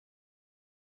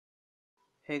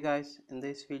Hey guys, in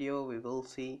this video we will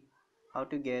see how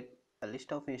to get a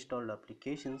list of installed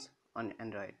applications on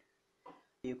Android.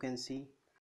 You can see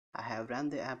I have run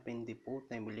the app in the boot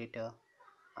emulator.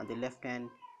 On the left hand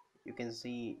you can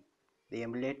see the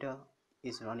emulator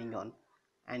is running on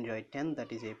Android 10,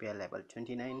 that is API level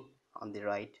 29. On the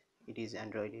right it is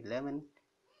Android 11,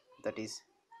 that is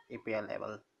API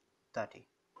level 30.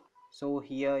 So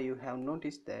here you have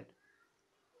noticed that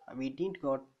we didn't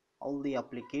got all the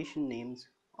application names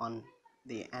on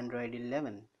the Android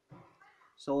 11.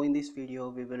 So in this video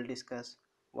we will discuss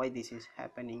why this is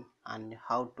happening and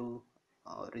how to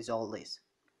resolve this,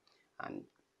 and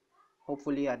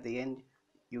hopefully at the end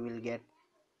you will get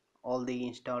all the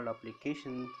installed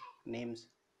application names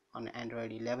on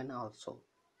Android 11 also.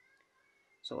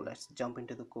 So let's jump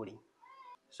into the coding.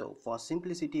 So for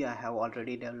simplicity I have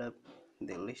already developed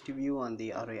the list view on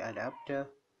the array adapter.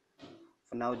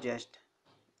 For now just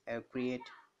create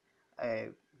a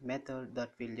method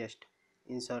that will just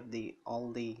insert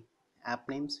all the app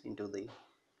names into the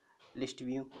list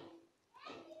view.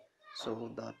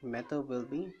 So that method will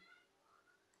be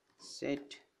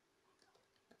set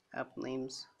app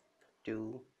names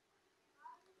to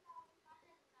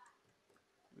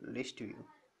list view.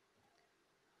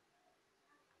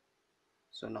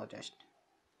 So now just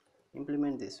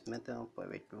implement this method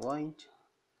private void.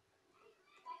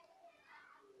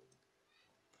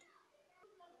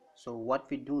 So what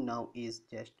we do now is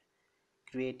just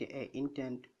create a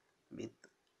intent with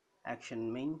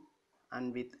action main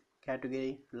and with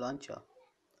category launcher.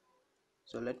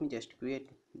 So let me just create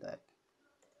that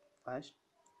first.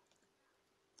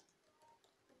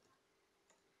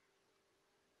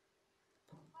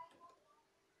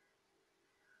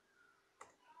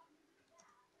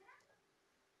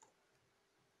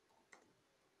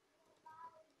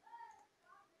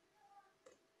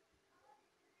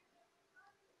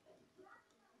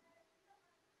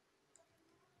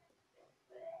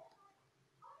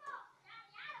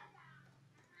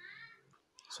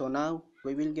 So now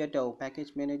we will get our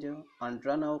package manager and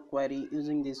run our query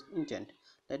using this intent.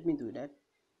 Let me do that.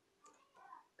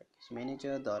 Package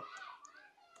manager dot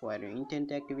query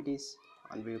intent activities,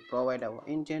 and we provide our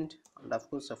intent and of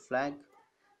course a flag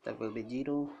that will be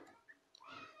 0.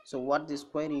 So what this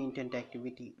query intent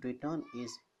activity return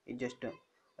is, it just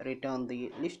return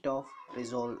the list of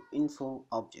resolve info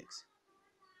objects.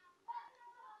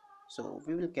 So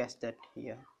we will catch that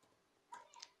here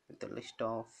with the list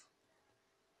of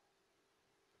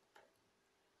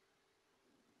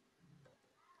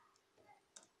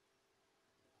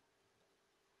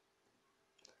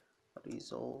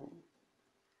resolve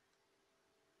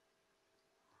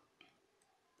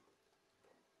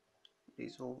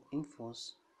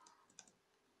infos.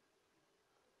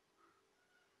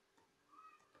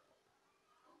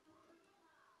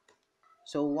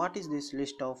 So what is this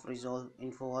list of resolve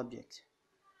info objects?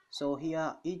 So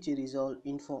here each resolve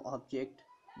info object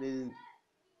will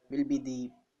be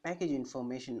the package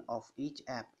information of each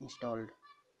app installed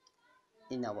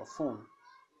in our phone.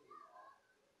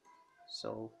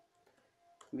 So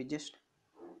we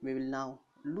will now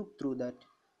look through that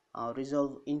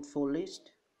resolve info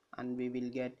list, and we will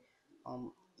get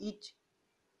each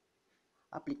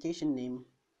application name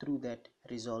through that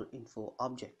resolve info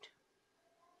object.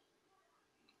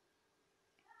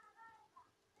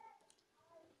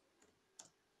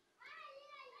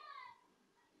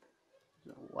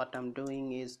 So what I'm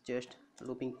doing is just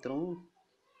looping through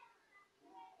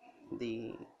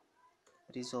the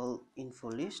resolve info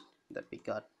list that we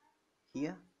got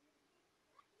here.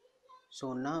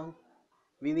 So now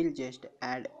we will just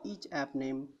add each app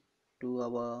name to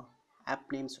our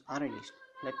app names array list.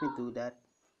 Let me do that.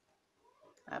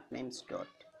 App names dot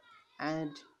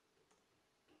add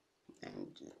and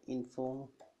info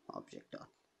object dot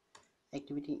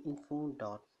activity info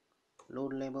dot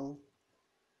load label.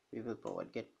 We will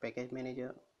provide get package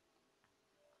manager,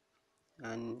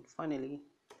 and finally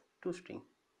toString.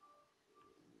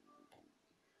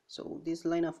 So this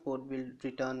line of code will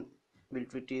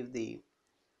retrieve the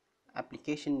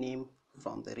application name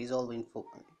from the resolve info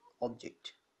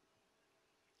object.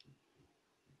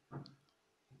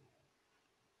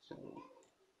 So,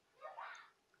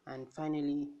 and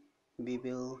finally we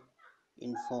will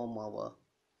inform our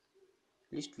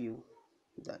list view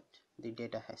that the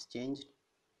data has changed.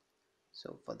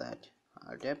 So for that,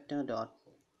 adapter dot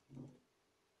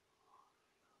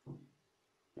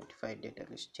notify data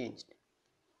list changed.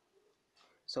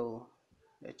 So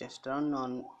let's just run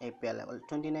on API level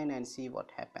 29 and see what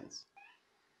happens.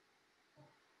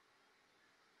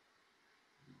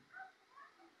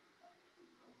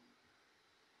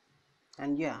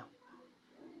 And yeah,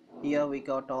 here we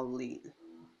got all the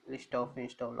list of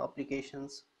installed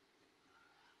applications,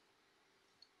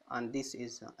 and this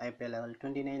is API level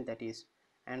 29, that is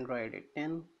Android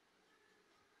 10.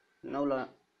 Now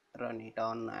run it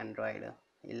on Android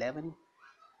 11,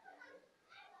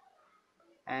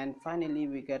 and finally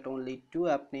we get only 2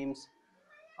 app names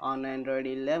on Android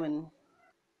 11,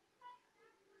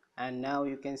 and now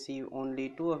you can see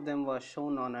only 2 of them were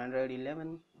shown on Android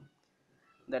 11.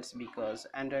 That's because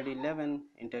Android 11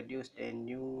 introduced a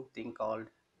new thing called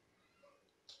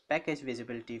package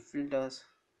visibility filters,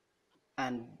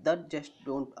 and that just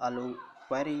don't allow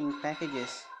querying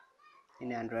packages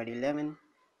in Android 11,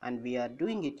 and we are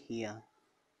doing it here.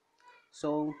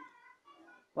 So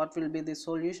what will be the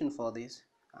solution for this?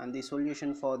 And the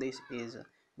solution for this is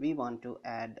we want to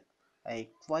add a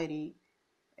query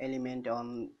element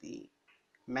on the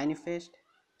manifest.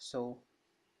 So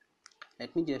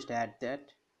let me just add that.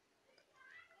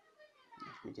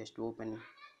 Let me just open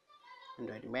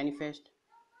Android manifest,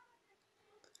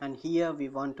 and here we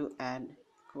want to add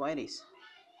queries.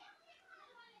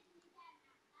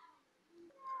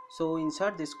 So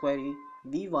inside this query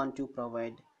we want to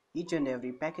provide each and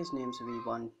every package names we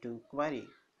want to query.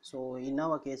 So in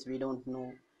our case we don't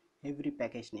know every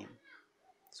package name,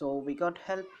 so we got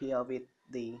help here with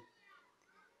the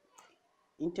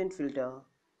intent filter.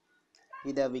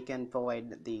 Either we can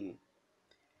provide the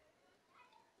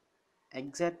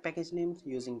exact package names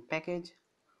using package,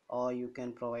 or you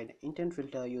can provide intent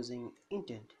filter using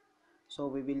intent. So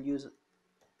we will use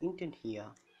intent here.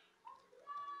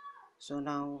 So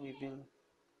now we will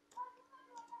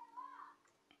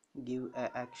give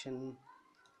a action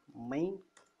main.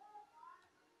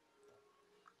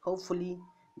 Hopefully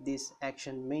this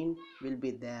action main will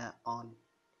be there on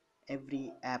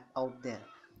every app out there,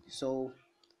 so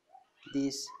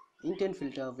this intent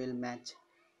filter will match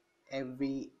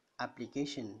every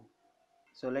application.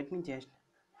 So let me just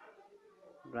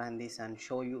run this and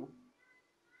show you.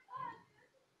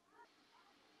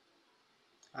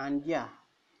 And yeah,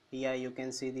 here you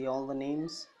can see all the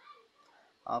names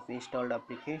of installed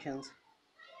applications.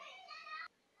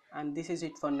 And this is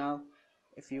it for now.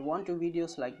 If you want to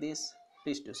videos like this,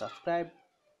 please do subscribe.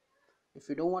 If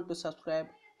you don't want to subscribe,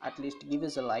 at least give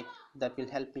us a like. That will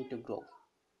help me to grow.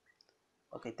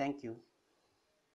 Okay, thank you.